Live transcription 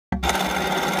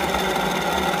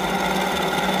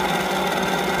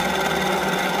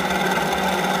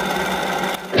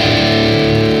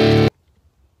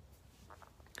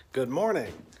Good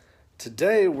morning.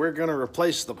 Today we're going to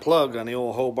replace the plug on the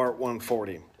old Hobart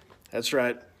 140. That's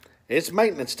right. It's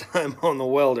maintenance time on the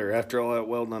welder after all that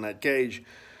welding on that cage.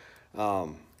 A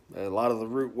lot of the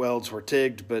root welds were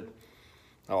tigged, but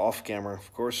off camera,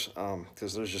 of course,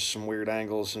 because there's just some weird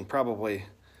angles and probably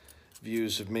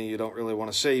views of me you don't really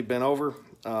want to see bent over.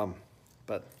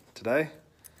 But today,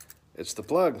 it's the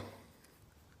plug.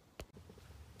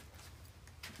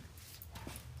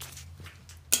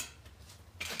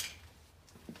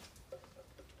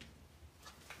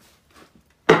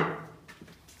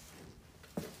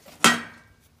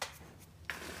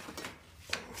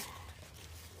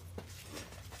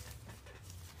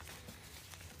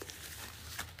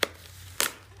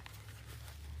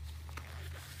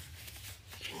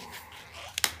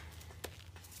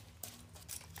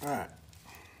 All right.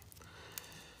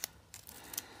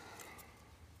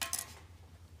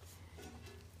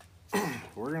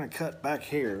 We're going to cut back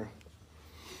here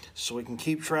so we can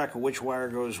keep track of which wire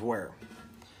goes where.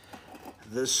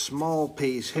 This small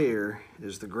piece here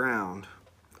is the ground,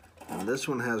 and this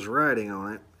one has writing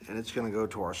on it, and it's going to go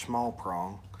to our small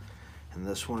prong. And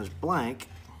this one is blank,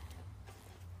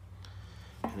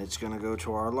 and it's going to go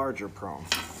to our larger prong.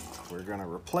 We're going to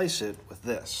replace it with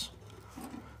this,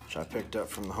 which I picked up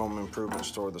from the home improvement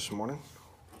store this morning.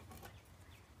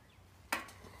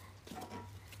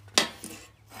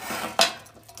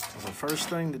 The first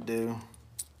thing to do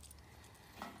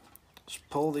is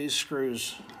pull these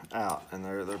screws out, and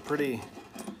they're pretty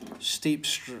steep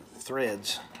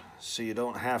threads, so you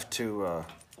don't have to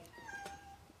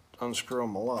unscrew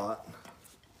them a lot.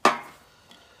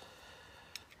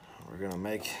 We're going to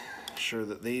make sure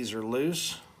that these are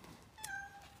loose.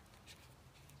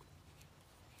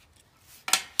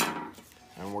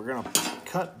 And we're going to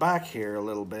cut back here a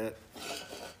little bit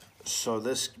so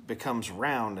this becomes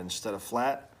round instead of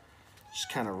flat. Just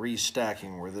kind of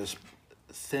restacking where this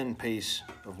thin piece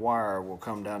of wire will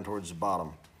come down towards the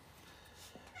bottom.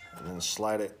 And then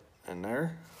slide it in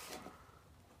there.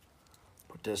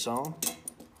 Put this on.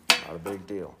 Not a big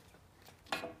deal.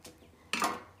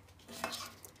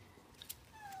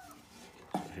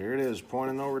 Here it is,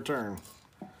 point of no return.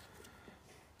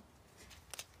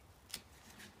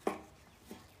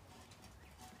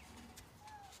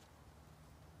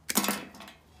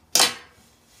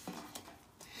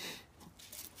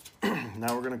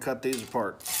 Now we're going to cut these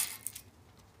apart.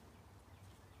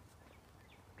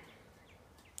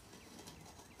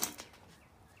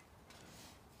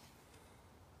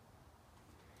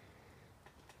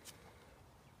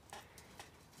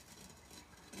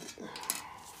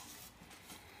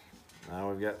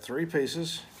 Now we've got 3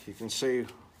 pieces. You can see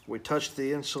we touched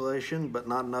the insulation, but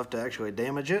not enough to actually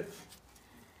damage it.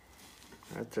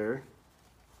 Right there.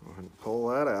 Go ahead and pull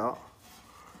that out.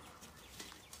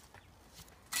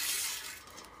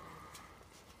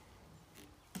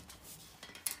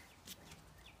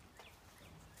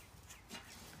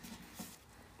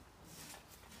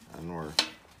 And we're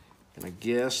going to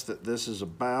guess that this is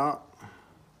about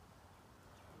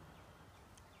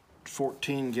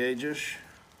 14 gauge-ish.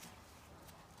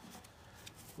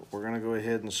 We're going to go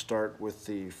ahead and start with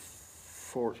the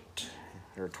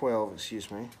 12, excuse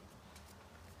me.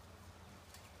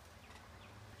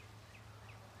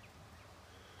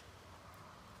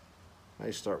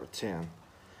 May start with 10.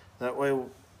 That way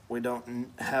we don't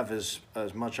have as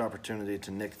much opportunity to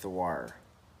nick the wire.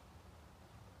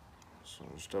 So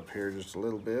just up here just a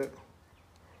little bit.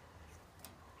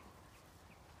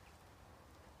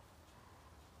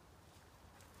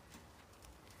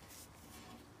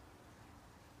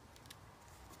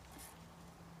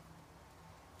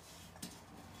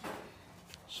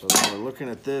 So then we're looking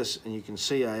at this, and you can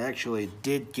see I actually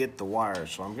did get the wire,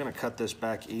 so I'm going to cut this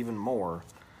back even more.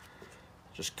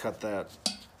 Just cut that.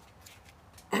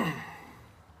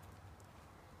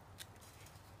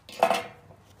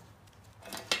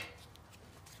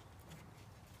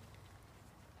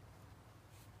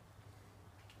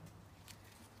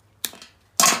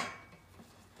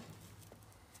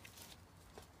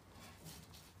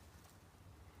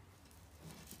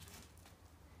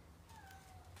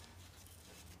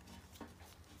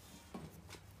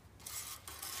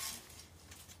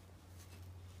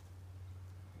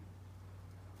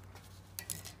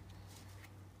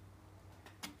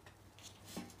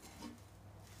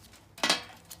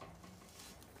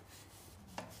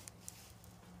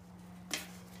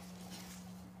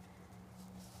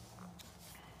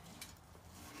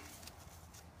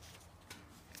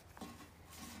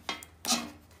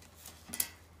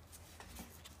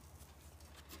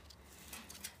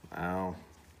 Now,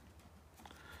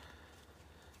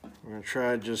 we're going to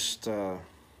try just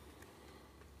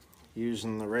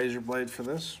using the razor blade for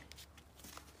this.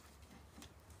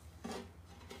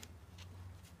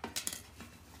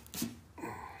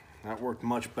 That worked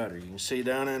much better. You can see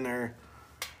down in there,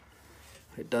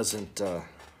 it didn't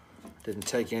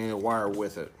take any of the wire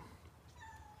with it.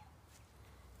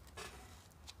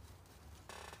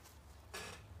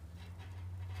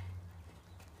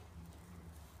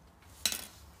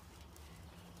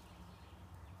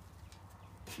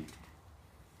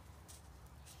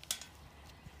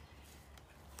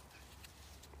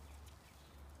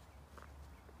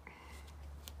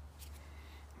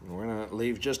 We're going to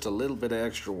leave just a little bit of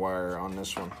extra wire on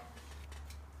this one.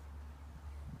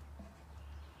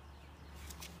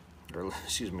 Or,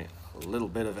 excuse me, a little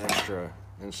bit of extra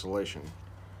insulation.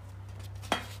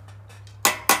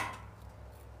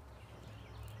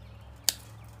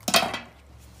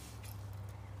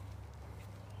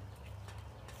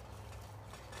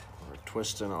 We're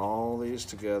twisting all these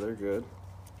together, good.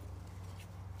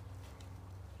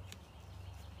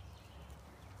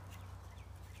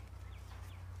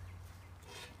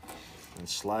 And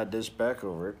slide this back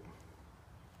over it.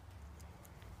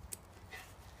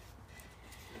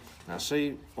 Now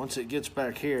see, once it gets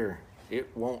back here, it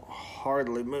won't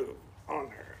hardly move on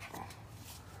there.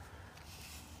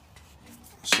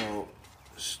 So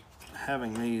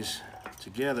having these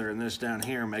together and this down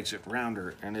here makes it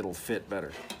rounder and it'll fit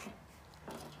better.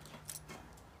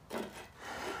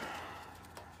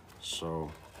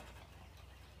 So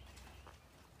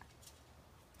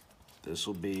this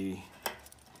will be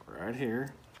right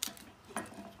here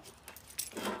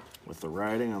with the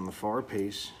writing on the far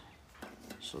piece.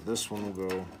 So this one will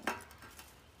go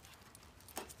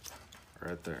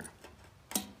right there.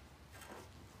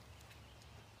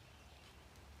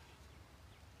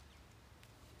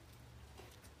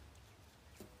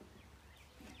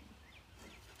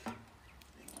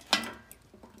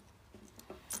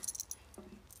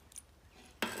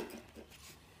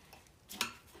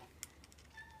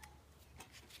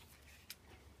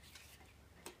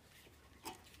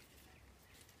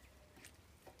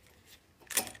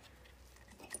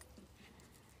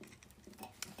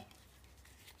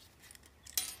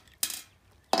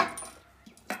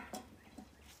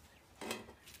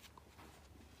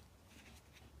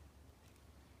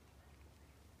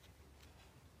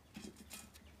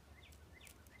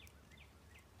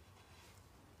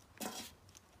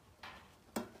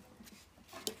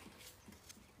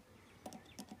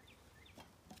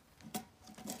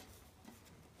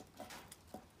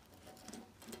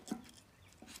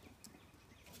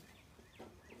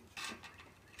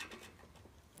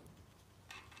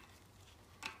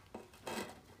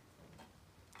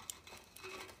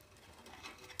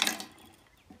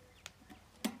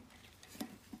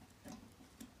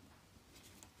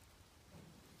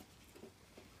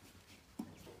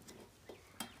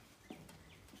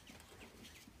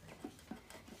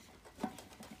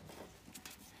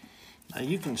 Now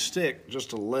you can stick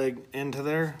just a leg into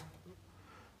there,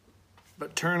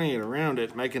 but turning it around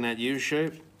it, making that U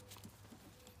shape,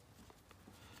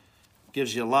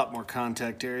 gives you a lot more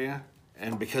contact area,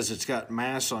 and because it's got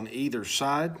mass on either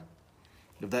side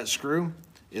of that screw,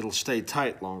 it'll stay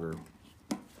tight longer.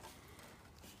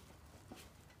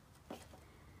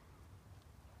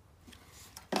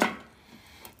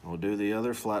 We'll do the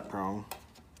other flat prong.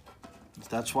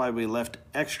 That's why we left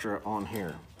extra on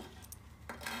here.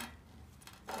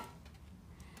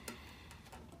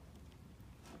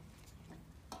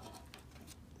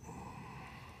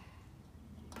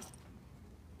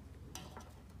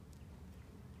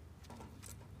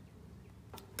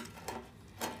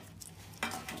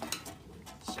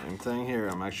 Same thing here.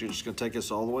 I'm actually just going to take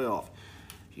this all the way off.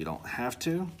 You don't have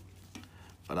to,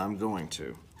 but I'm going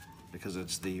to, because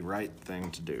it's the right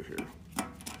thing to do here.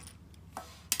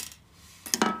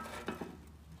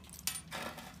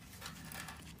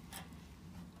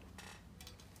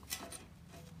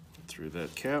 Through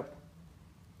that cap.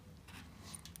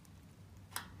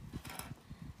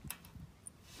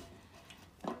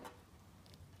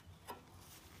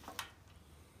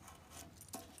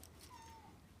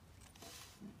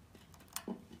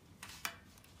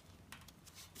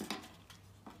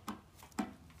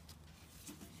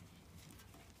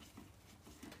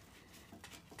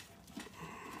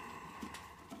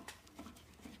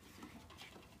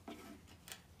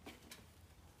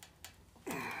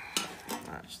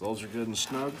 So those are good and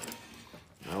snug.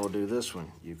 Now we'll do this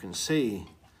one. You can see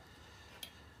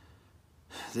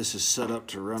this is set up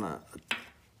to run a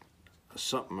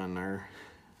something in there,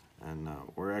 and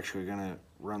we're actually going to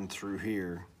run through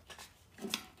here.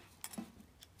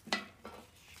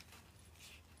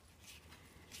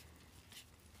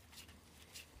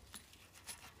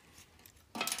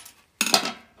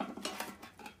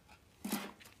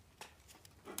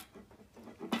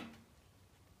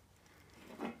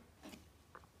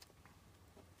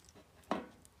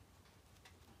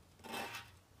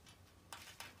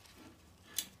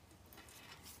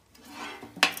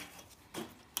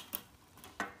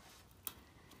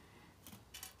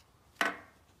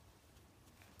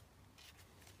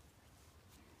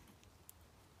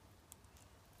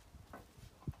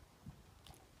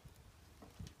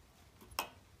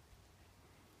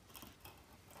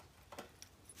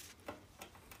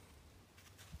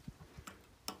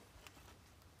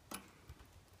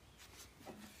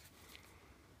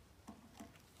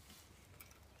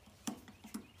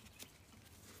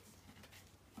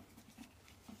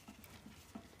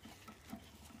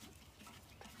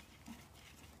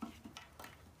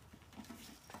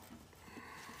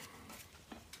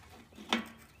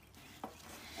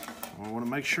 we want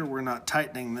to make sure we're not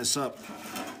tightening this up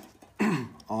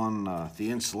on the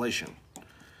insulation.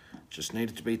 Just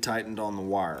need it to be tightened on the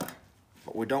wire.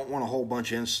 But we don't want a whole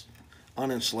bunch of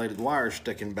uninsulated wires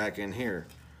sticking back in here.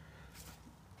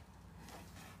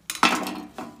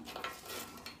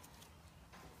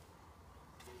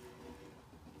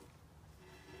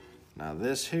 Now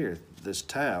this here, this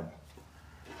tab,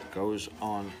 goes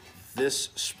on this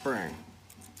spring.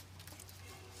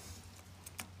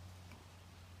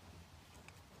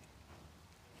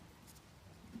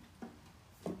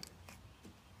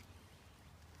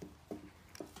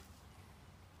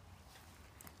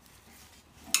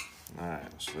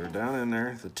 Alright, so they're down in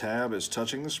there. The tab is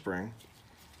touching the spring.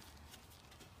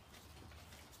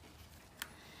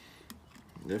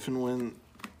 If and when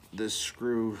these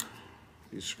screws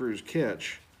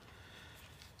catch,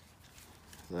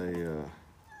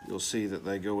 you'll see that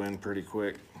they go in pretty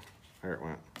quick. There it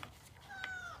went.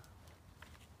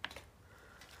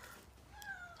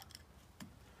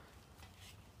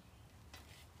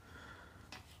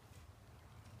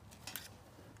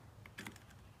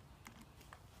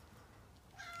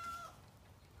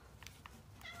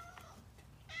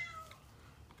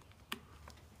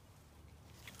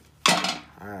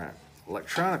 Alright,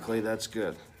 electronically that's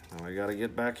good. Now we got to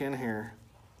get back in here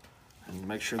and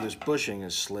make sure this bushing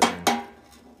is slid in.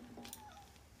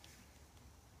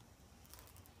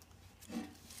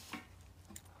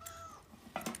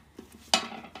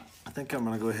 I think I'm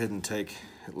going to go ahead and take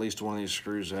at least one of these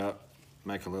screws out,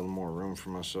 make a little more room for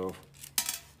myself.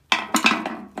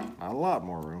 Not a lot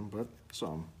more room, but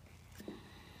some.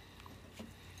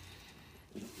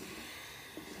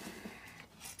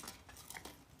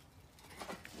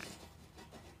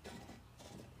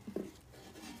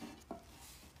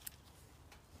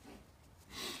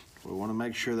 We want to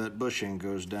make sure that bushing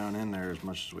goes down in there as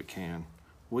much as we can.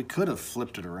 We could have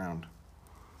flipped it around.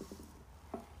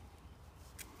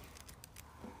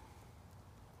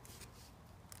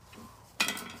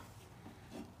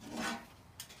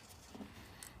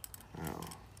 Now,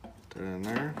 put it in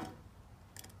there.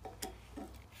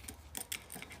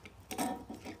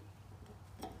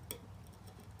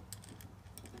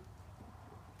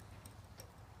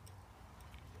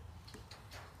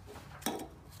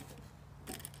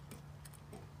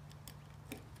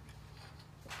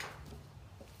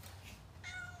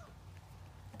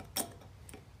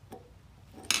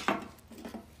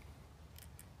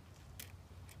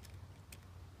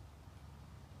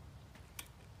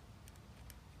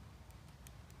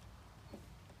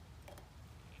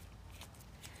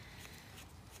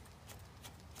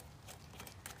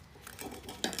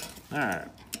 All right,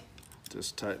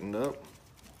 just tightened up.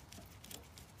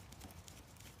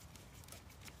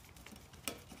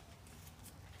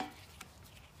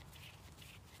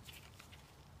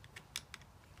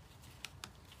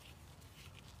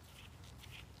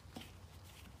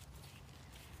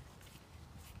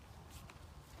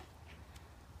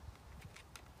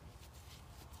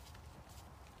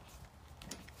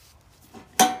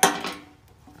 All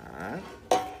right,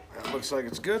 that looks like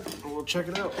it's good. We'll check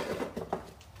it out.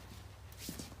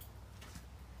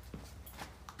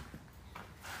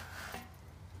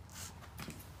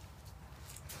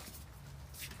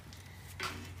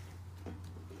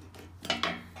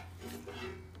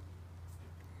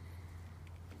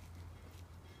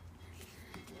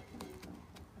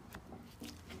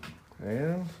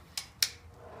 And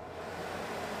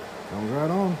comes right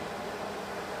on.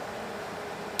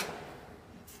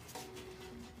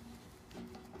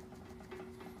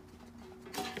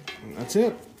 And that's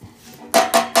it.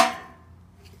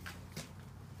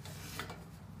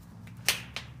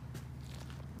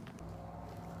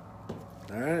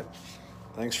 All right.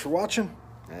 Thanks for watching,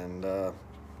 and we'll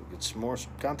get some more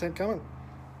content coming.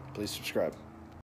 Please subscribe.